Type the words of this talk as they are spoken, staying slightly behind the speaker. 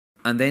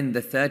And then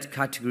the third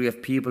category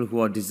of people who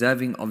are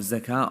deserving of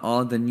zakah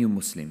are the new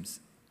Muslims.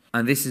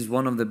 And this is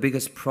one of the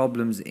biggest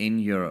problems in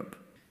Europe.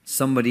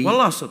 Somebody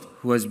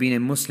who has been a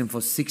Muslim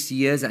for 6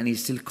 years and he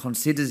still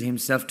considers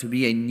himself to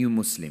be a new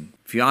Muslim.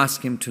 If you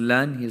ask him to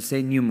learn, he'll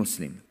say new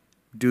Muslim.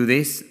 Do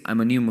this,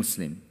 I'm a new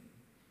Muslim.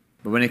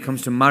 But when it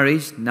comes to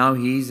marriage, now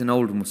he's an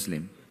old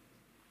Muslim.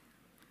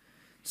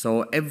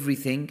 So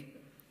everything,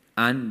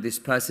 and this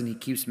person, he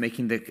keeps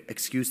making the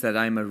excuse that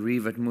I'm a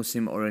revert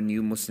Muslim or a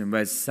new Muslim.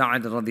 Whereas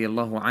Sa'ad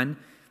radiallahu an,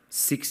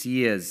 6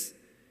 years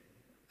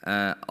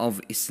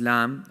of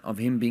Islam, of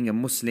him being a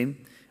Muslim,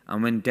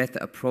 and when death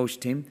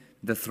approached him,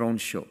 the throne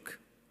shook.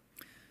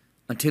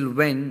 Until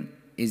when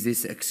is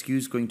this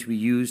excuse going to be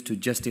used to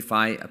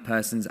justify a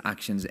person's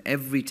actions?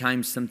 Every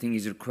time something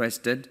is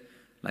requested,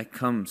 like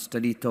come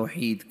study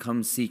Tawheed,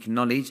 come seek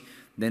knowledge,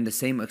 then the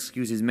same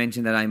excuse is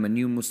mentioned that I'm a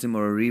new Muslim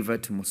or a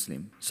revert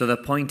Muslim. So the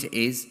point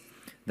is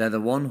that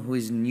the one who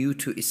is new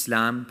to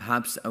Islam,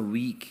 perhaps a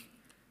week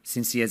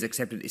since he has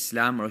accepted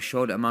Islam or a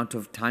short amount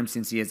of time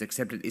since he has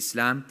accepted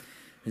Islam,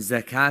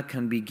 zakah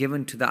can be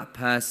given to that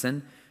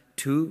person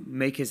to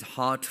make his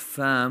heart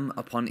firm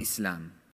upon Islam.